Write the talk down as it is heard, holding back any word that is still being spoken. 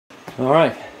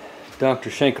Alright, Dr.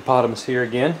 Shankopotamus here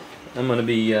again. I'm going to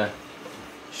be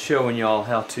showing y'all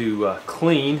how to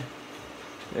clean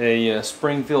a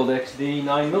Springfield XD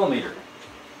 9mm.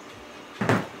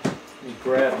 Let me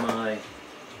grab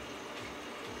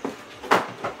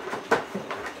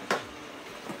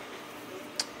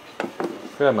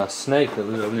my snake that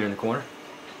was over there in the corner,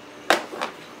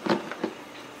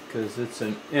 because it's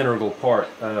an integral part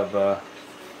of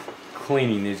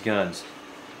cleaning these guns.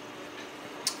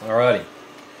 Alrighty,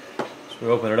 so we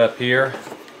open it up here.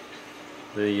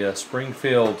 The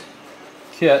Springfield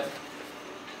kit.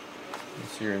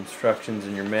 That's your instructions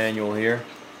in your manual here,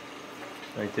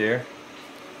 right there.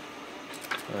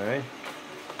 Alright,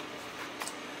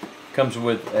 comes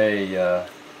with a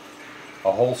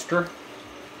holster.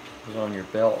 It's on your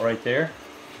belt right there.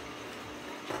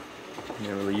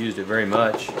 Never really used it very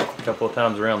much. A couple of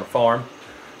times around the farm,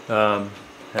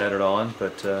 had it on,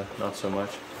 but not so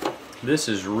much. This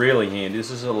is really handy. This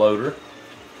is a loader,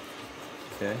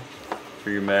 okay,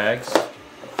 for your mags,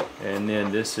 and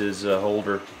then this is a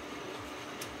holder.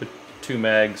 Put 2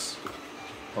 mags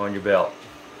on your belt.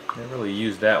 Never really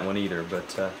used that one either,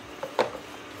 but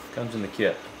comes in the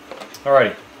kit.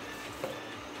 Alrighty.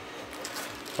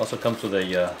 Also comes with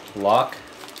a lock.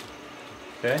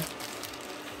 Okay.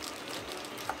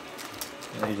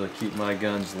 I usually keep my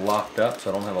guns locked up,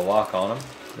 so I don't have a lock on them.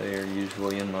 They are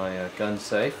usually in my gun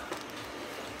safe.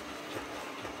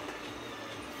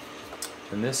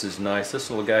 And this is nice. This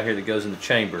little guy here that goes in the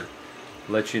chamber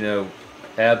lets you know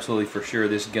absolutely for sure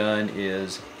this gun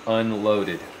is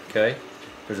unloaded. Okay.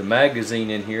 There's a magazine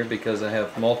in here because I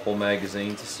have multiple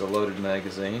magazines. This is a loaded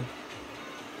magazine.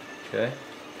 Okay.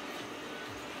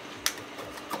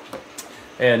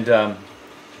 And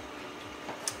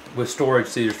with storage,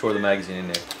 so you store the magazine in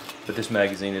there. But this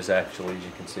magazine is actually, as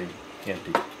you can see,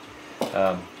 empty.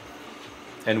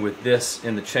 And with this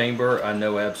in the chamber, I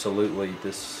know absolutely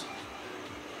this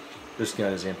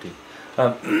gun is empty.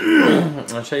 I'll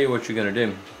tell you what you're going to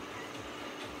do.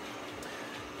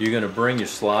 You're going to bring your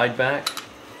slide back.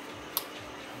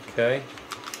 Okay.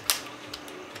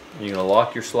 You're going to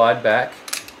lock your slide back.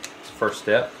 That's the first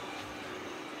step.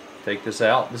 Take this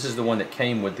out. This is the one that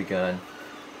came with the gun.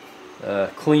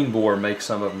 Clean Bore makes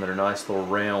some of them that are nice little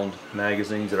round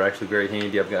magazines that are actually very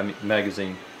handy. I've got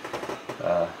magazine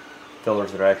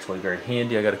fillers that are actually very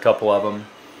handy. I got a couple of them.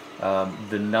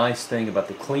 The nice thing about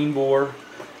the Clean Bore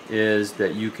is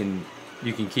that you can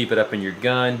keep it up in your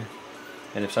gun,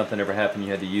 and if something ever happened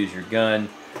you had to use your gun,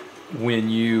 when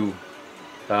you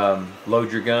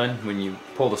load your gun, when you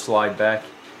pull the slide back,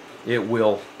 it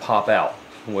will pop out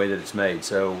the way that it's made.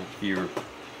 So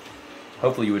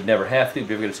hopefully you would never have to,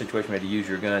 but if you get a situation where you had to use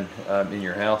your gun in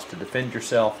your house to defend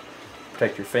yourself,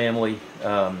 protect your family,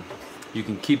 you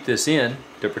can keep this in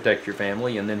to protect your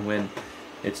family, and then when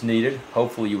it's needed,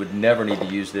 hopefully you would never need to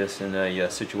use this in a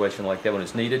situation like that. When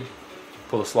it's needed,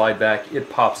 pull the slide back,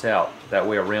 it pops out. That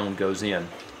way a round goes in.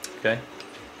 Okay.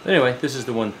 Anyway, this is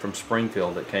the one from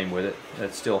Springfield that came with it.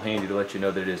 That's still handy to let you know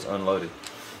that it is unloaded.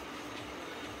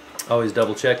 Always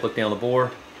double check, look down the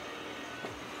bore.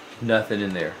 Nothing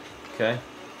in there. Okay,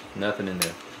 nothing in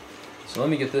there. So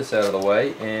let me get this out of the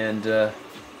way, and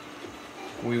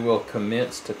we will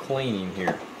commence to cleaning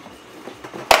here.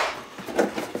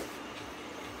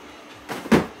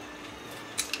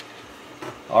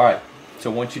 Alright,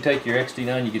 so once you take your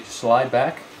XD-9, you get your slide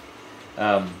back.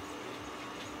 The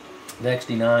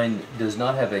XD-9 does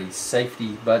not have a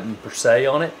safety button per se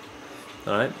on it,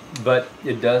 alright, but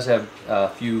it does have a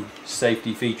few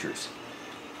safety features.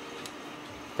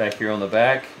 Back here on the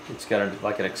back, it's got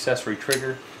like an accessory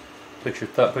trigger. Put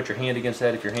your hand against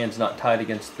that. If your hand's not tight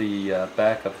against the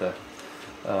back of the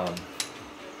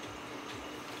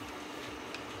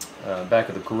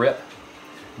grip,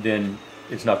 then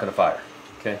it's not going to fire.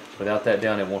 Okay, without that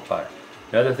down, it won't fire.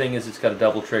 Another thing is it's got a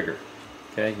double trigger.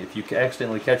 Okay, if you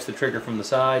accidentally catch the trigger from the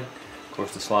side, of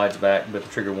course the slide's back, but the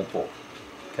trigger won't pull.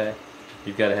 Okay,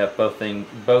 you've got to have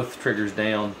both triggers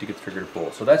down to get the trigger to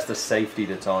pull. So that's the safety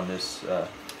that's on this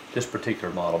this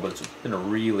particular model, but it's been a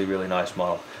really, really nice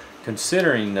model.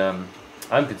 Considering, I'm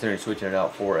considering switching it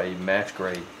out for a match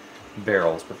grade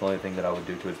barrels, but the only thing that I would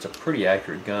do to it, it's a pretty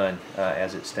accurate gun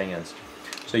as it stands.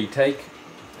 So you take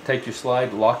your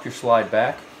slide, lock your slide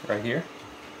back right here.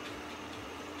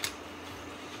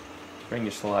 Bring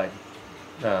your slide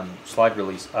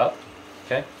release up.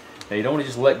 Okay. Now you don't want to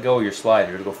just let go of your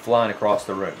slider; it'll go flying across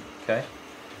the room. Okay.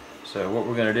 So what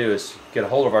we're going to do is get a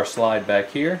hold of our slide back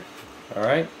here. All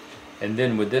right. And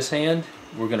then with this hand,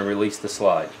 we're going to release the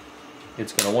slide.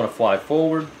 It's going to want to fly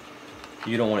forward.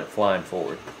 You don't want it flying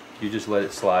forward. You just let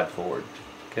it slide forward.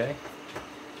 Okay.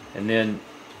 And then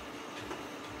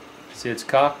See, it's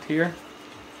cocked here.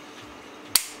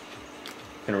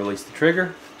 Going to release the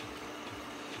trigger,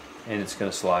 and it's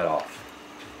going to slide off.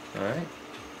 All right.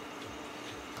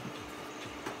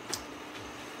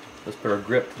 Let's put our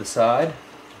grip to the side,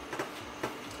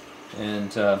 and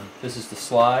this is the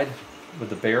slide with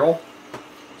the barrel.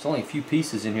 There's only a few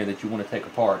pieces in here that you want to take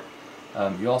apart.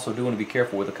 You also do want to be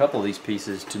careful with a couple of these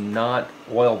pieces to not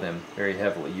oil them very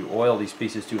heavily. You oil these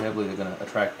pieces too heavily, they're going to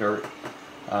attract dirt,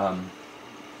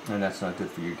 and that's not good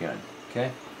for your gun.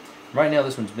 Okay. Right now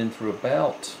this one's been through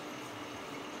about,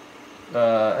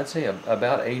 I'd say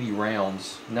about 80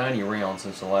 rounds, 90 rounds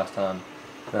since the last time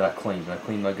that I cleaned. I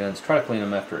clean my guns, try to clean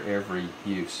them after every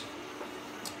use.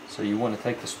 So you want to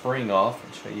take the spring off.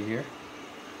 I'll show you here.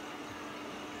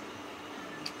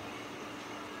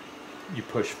 You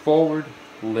push forward,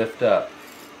 lift up.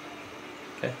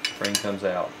 Okay, spring comes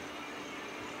out.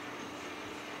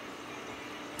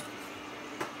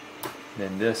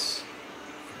 Then this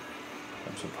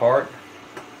comes apart.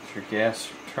 It's your gas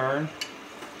turn.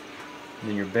 And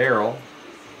then your barrel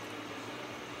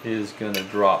is going to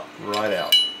drop right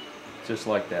out, just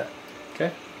like that.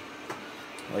 Okay?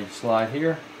 Let you slide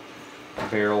here,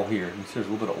 barrel here. You see there's a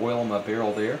little bit of oil on my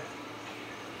barrel there.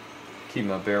 Keep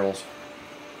my barrels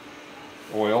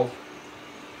oiled,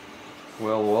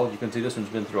 well oiled. You can see this one's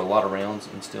been through a lot of rounds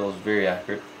and still is very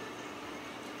accurate.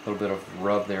 A little bit of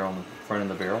rub there on the front of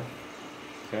the barrel.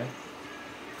 Okay.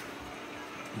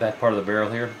 Back part of the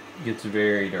barrel here gets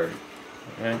very dirty.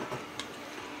 Alright.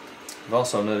 I've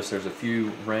also noticed there's a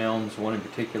few rounds. One in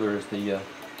particular is the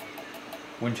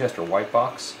Winchester white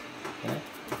box. Okay.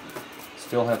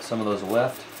 Still have some of those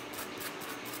left.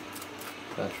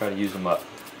 I'll try to use them up.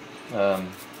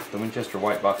 The Winchester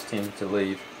white box tends to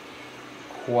leave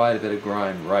quite a bit of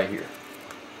grime right here,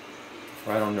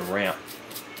 right on the ramp,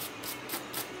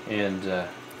 and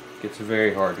gets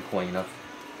very hard to clean. I've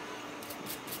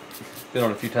been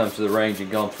on a few times to the range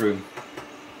and gone through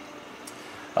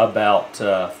about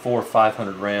 400 or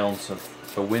 500 rounds of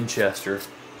the Winchester,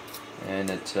 and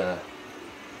it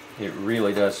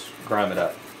really does grime it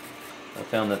up. I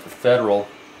found that the Federal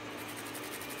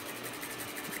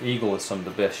Eagle is some of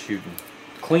the best shooting,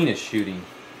 cleanest shooting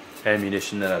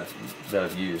ammunition that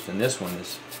I've used, and this one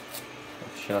is,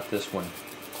 I've shot this one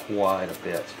quite a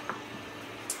bit.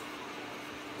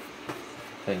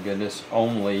 Thank goodness,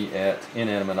 only at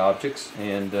inanimate objects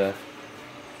and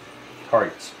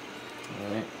targets.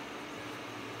 Alright.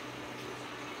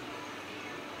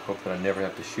 Hope that I never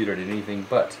have to shoot it at anything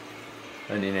but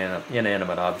an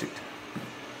inanimate object.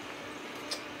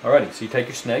 Alrighty, so you take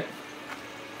your snake.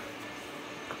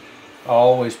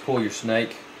 Always pull your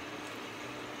snake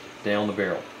down the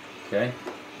barrel, okay?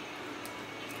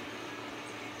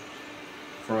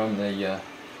 From the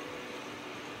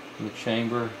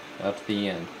chamber up to the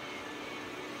end.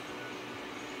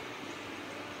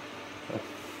 I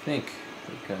think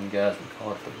the gun guys would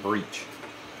call it the breech.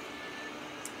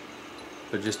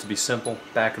 But just to be simple,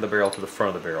 back of the barrel to the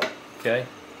front of the barrel, okay?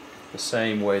 The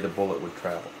same way the bullet would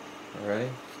travel,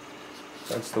 alright?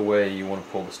 That's the way you want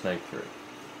to pull the snake through.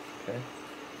 Okay,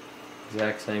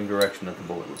 exact same direction that the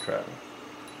bullet would travel.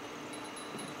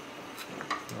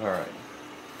 All right.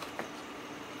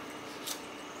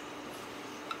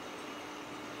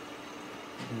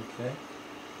 Okay.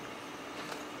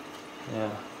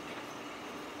 Now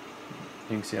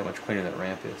you can see how much cleaner that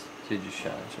ramp is. See, it just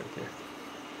shines right there.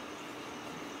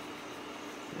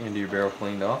 End of your barrel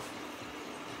cleaned off.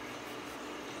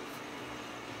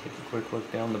 Take a quick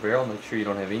look down the barrel. Make sure you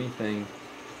don't have anything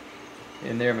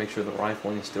in there. Make sure the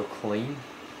rifling is still clean.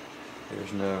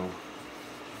 There's no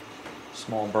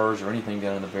small burrs or anything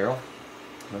down in the barrel.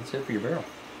 That's it for your barrel.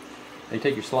 Now you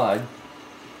take your slide.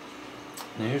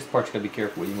 Now here's the part you gotta be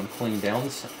careful with. You want to clean down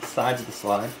the sides of the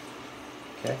slide.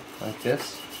 Okay, like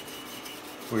this,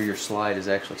 where your slide is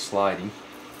actually sliding.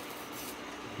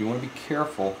 You want to be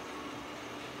careful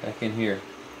back in here.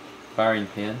 Firing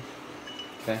pin.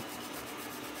 Okay.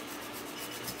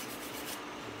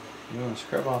 You want to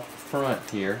scrub off the front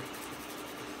here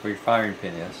where your firing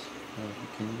pin is.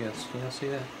 Can you guys see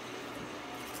that?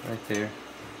 Right there.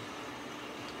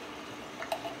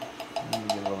 Let me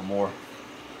get a little more.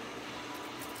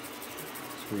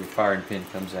 That's where your firing pin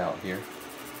comes out here.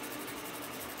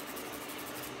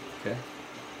 Okay.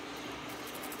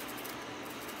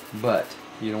 But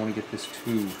you don't want to get this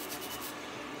too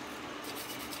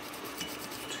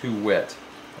wet.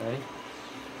 Right?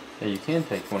 Now you can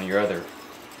take one of your other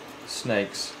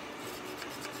snakes,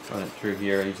 run it through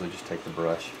here. I usually just take the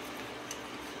brush.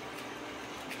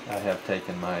 I have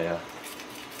taken my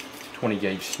 20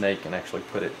 gauge snake and actually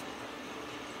put it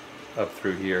up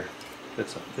through here.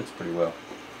 Fits pretty well.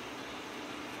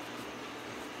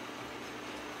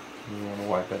 You want to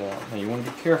wipe it out. Now you want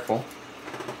to be careful,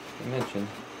 as I mentioned,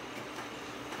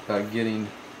 about getting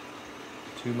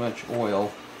too much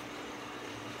oil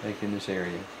back in this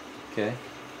area. Okay?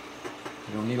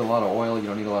 You don't need a lot of oil, you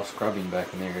don't need a lot of scrubbing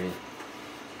back in the area.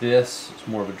 This is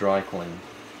more of a dry clean.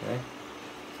 Okay?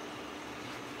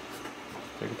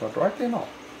 Take it out dry clean off.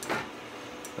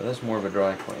 So that's more of a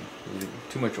dry clean.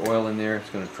 Too much oil in there, it's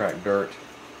going to attract dirt,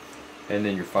 and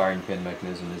then your firing pin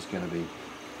mechanism is going to be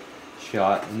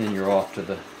shot, and then you're off to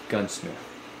the gunsmith.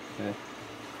 Okay?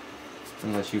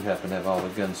 Unless you happen to have all the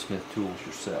gunsmith tools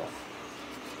yourself.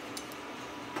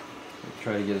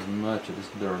 Try to get as much of this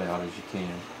dirt out as you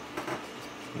can.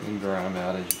 And grime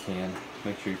out as you can.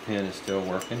 Make sure your pin is still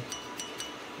working.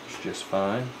 It's just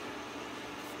fine.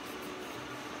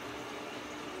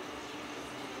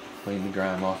 Clean the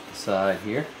grime off the side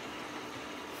here.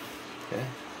 Okay,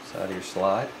 side of your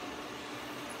slide.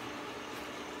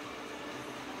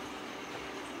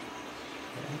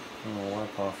 Okay, I'm going to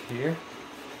wipe off here.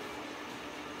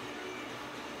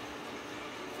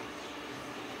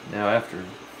 Now after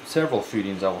several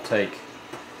shootings I will take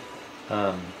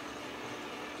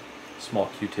small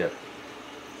Q-tip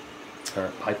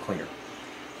or pipe cleaner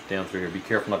down through here. Be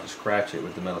careful not to scratch it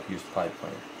with the metal fused pipe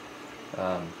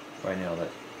cleaner. Right now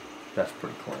that's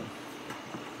pretty clean.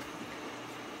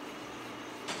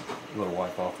 A little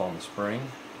wipe off on the spring.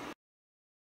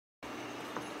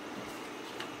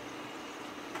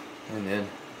 And then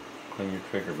clean your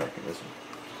trigger mechanism.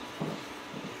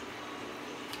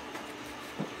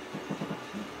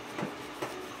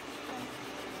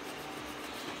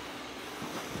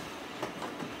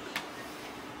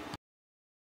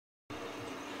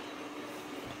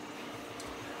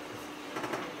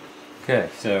 Okay,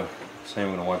 so same,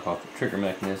 I'm going to wipe off the trigger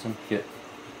mechanism, get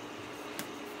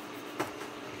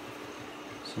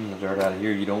some of the dirt out of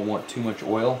here. You don't want too much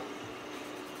oil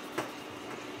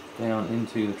down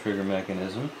into the trigger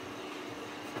mechanism.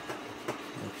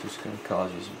 It's just going to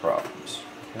cause you some problems.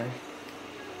 Okay,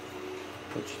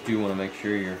 but you do want to make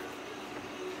sure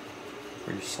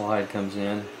where your slide comes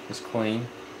in is clean.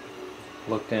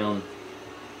 Look down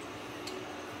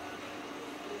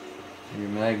where your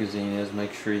magazine is,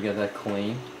 make sure you got that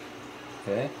clean.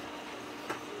 Okay.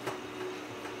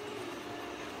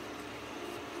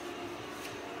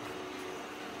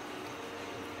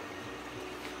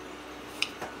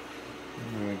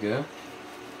 There we go.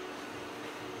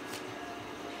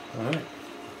 Alright.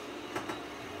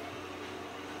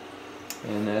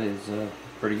 And that is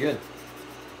pretty good.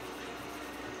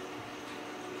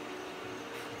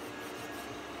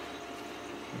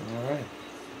 Alright.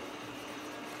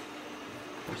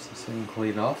 Push this thing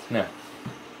clean off. Now,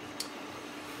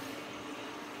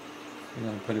 we're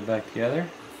going to put it back together.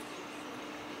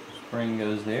 Spring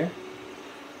goes there.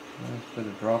 Let's put a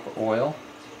drop of oil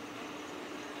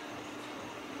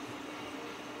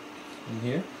in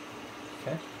here.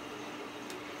 Okay.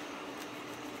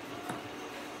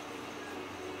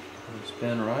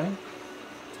 Spin right.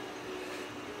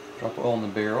 Drop oil in the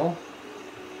barrel.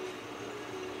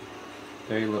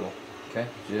 Very little. Okay,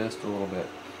 just a little bit.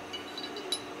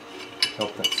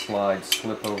 Help that slide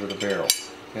slip over the barrel.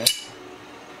 Okay.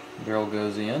 The barrel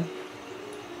goes in.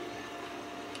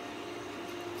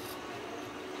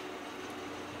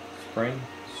 Spring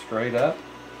straight up.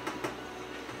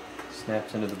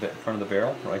 Snaps into the front of the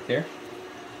barrel right there.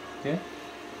 Okay.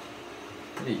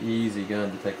 Pretty easy gun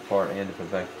to take apart and to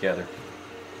put back together.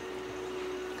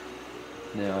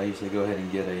 Now I usually go ahead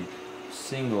and get a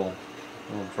single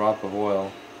little drop of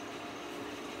oil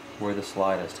where the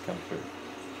slide has to come through.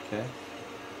 Okay.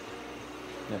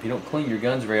 Now if you don't clean your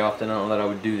guns very often, I don't know that I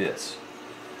would do this.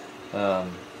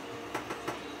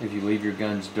 If you leave your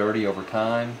guns dirty over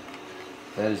time,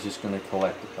 that is just going to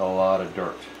collect a lot of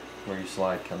dirt where your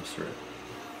slide comes through.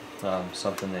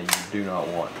 Something that you do not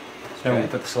want. So I'm going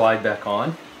to put the slide back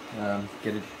on,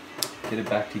 get it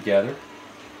back together.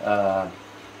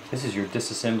 This is your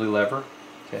disassembly lever.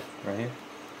 Okay, right here.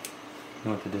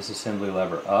 You want the disassembly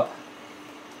lever up.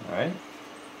 Alright.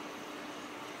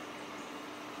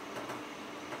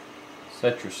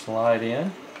 Set your slide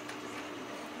in,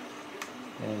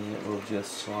 and it will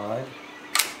just slide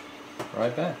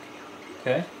right back.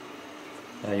 Okay.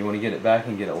 Now you want to get it back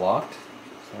and get it locked.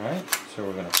 Alright, so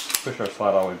we're going to push our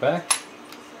slide all the way back.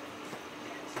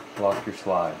 Lock your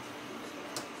slide.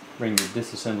 Bring your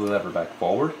disassembly lever back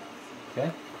forward.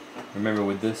 Okay. Remember,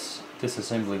 with this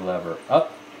disassembly lever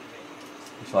up,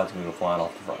 your slide's going to go flying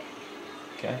off the front.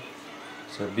 Okay.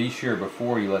 So be sure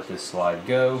before you let this slide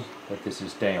go that this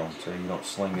is down, so you don't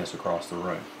sling this across the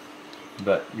room.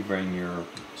 But you bring your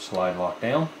slide lock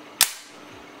down,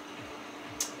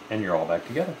 and you're all back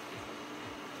together.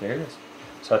 There it is.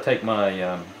 So I take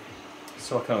my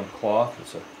silicone cloth.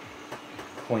 It's a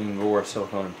clean gore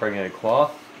silicone impregnated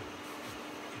cloth.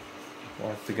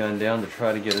 Wipe the gun down to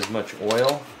try to get as much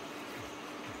oil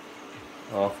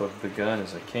off of the gun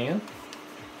as I can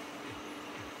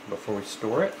before we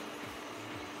store it.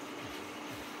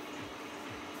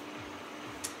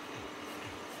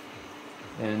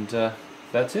 And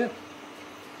that's it.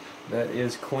 That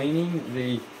is cleaning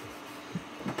the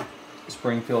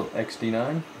Springfield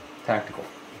XD-9 Tactical.